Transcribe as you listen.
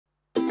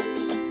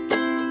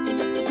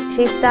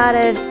She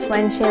started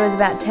when she was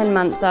about 10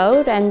 months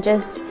old, and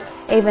just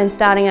even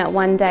starting at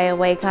 1 day a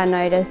week, I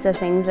noticed the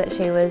things that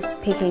she was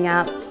picking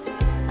up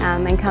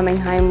and coming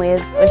home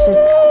with. It was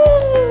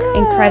just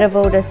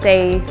incredible to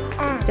see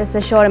just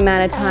the short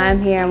amount of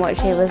time here and what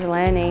she was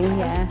learning.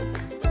 Yeah.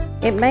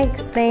 It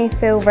makes me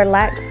feel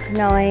relaxed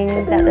knowing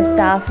that the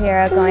staff here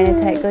are going to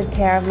take good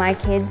care of my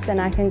kids, and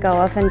I can go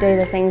off and do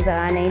the things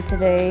that I need to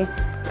do.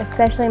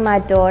 Especially my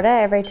daughter,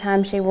 every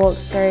time she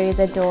walks through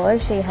the door,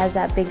 she has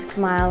that big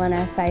smile on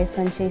her face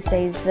when she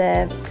sees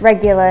the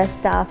regular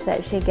staff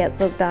that she gets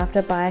looked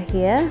after by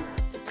here.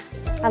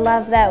 I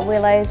love that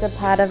Willow's a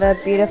part of a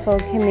beautiful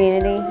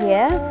community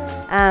here,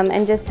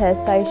 and just her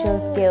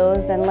social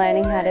skills and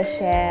learning how to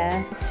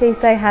share. She's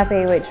so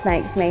happy, which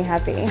makes me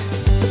happy.